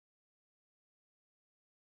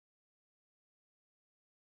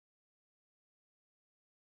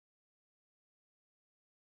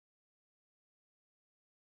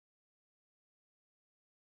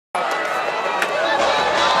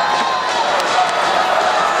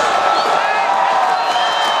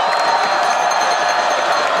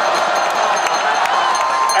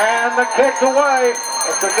kicked away.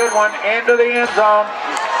 It's a good one into the end zone.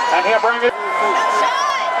 And he'll bring it.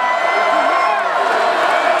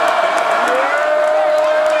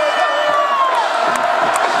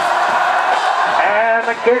 And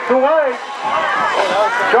the kick's away.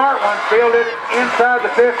 Short one fielded inside the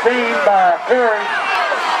 15 by Perry.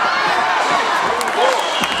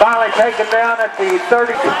 Finally taken down at the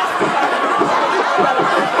 30.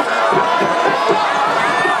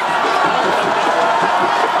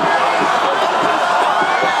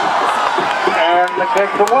 And the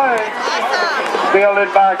kick's away.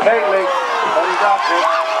 Fielded by Catley, but he dropped it.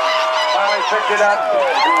 Finally picked it up.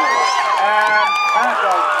 And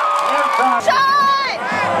tackles inside.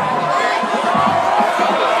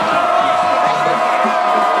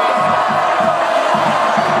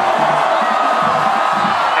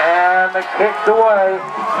 And the kick's away.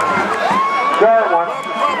 Short one.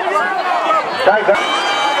 Take it.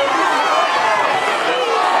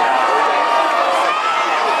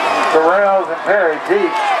 Terrells and Perry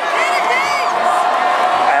deep.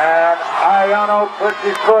 And Ianno puts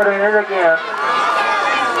his foot in it again.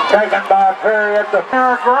 Taken by Perry at the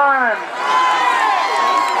fair grind.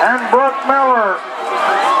 And Brooke Miller.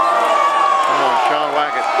 Come on, Sean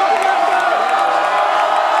Wackett.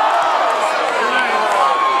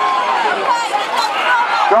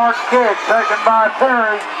 Short kick taken by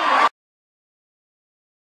Perry.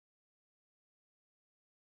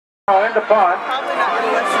 Into punt.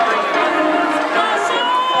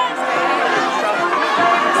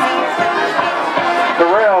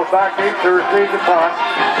 Terrell back deep to receive the punt.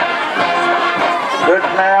 Good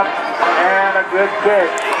snap and a good kick.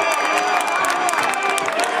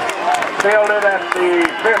 Fielded at the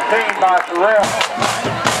 15 by Terrell.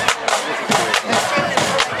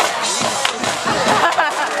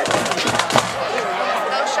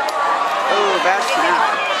 Oh, that's now.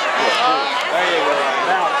 There you go.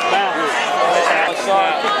 Bounce.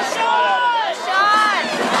 Shot.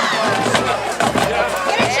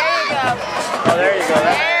 Oh, there you go.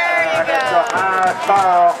 That's a high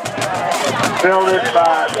foul. Fielded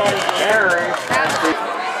by Perry.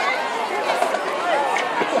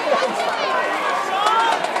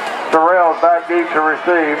 Terrell back deep to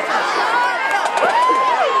receive.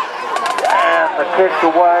 And the kick's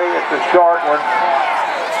away. It's a short one.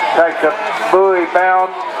 Takes a Bowie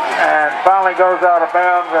bounce and finally goes out of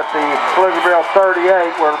bounds at the Pflugerville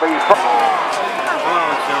 38 where it'll be.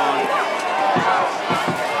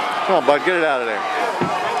 Come on, bud, get it out of there.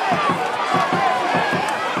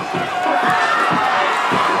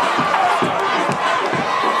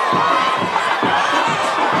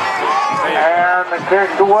 And the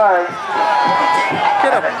kick's away.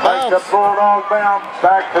 Get a bounce. Takes a bulldog bounce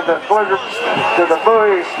back to the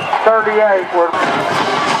Bowie 38 where.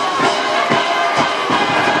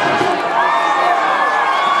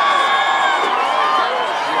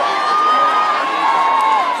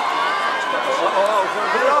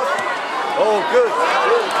 Oh, good.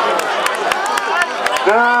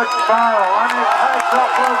 Good foul. And it takes up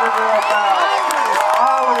Pflugerville foul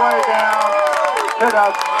all the way down to the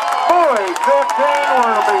Bowie 15 where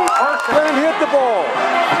it'll be first. Let him hit the ball.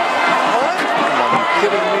 What? Come on, you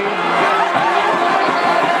kidding me?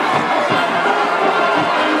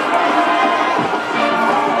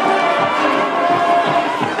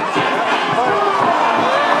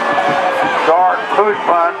 Short push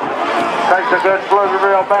punt. Takes a good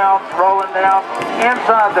Pflugerville bounce, rolling down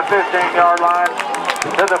inside the 15-yard line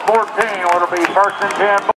to the 14, where it'll be first and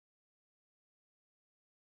 10.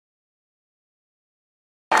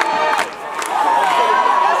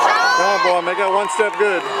 Come on, boy, make that one step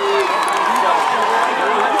good.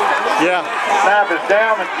 Yeah. Snap is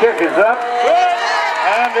down, the kick is up,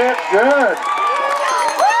 and it's good.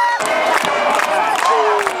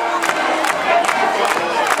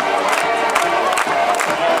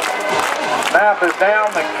 Snap is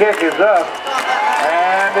down, the kick is up,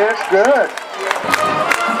 and it's good.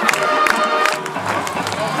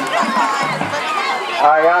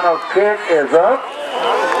 Ianno's kick is up,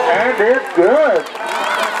 and it's good.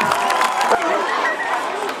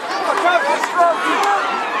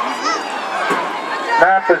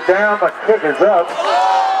 Snap is down, the kick is up,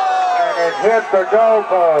 and it hits the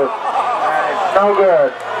goalpost, and it's no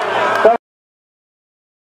good.